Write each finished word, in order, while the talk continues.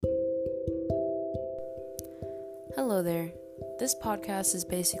Hello there. This podcast is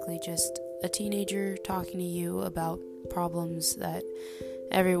basically just a teenager talking to you about problems that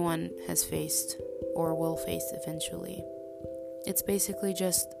everyone has faced or will face eventually. It's basically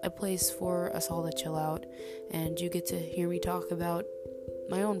just a place for us all to chill out, and you get to hear me talk about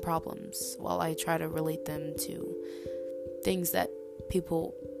my own problems while I try to relate them to things that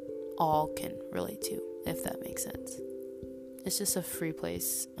people all can relate to, if that makes sense. It's just a free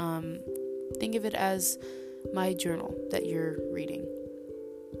place. Think of it as my journal that you're reading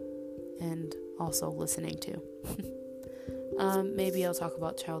and also listening to. Maybe I'll talk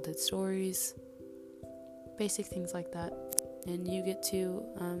about childhood stories, basic things like that, and you get to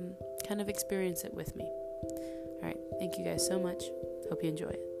kind of experience it with me. Alright, thank you guys so much. Hope you enjoy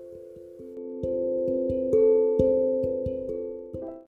it.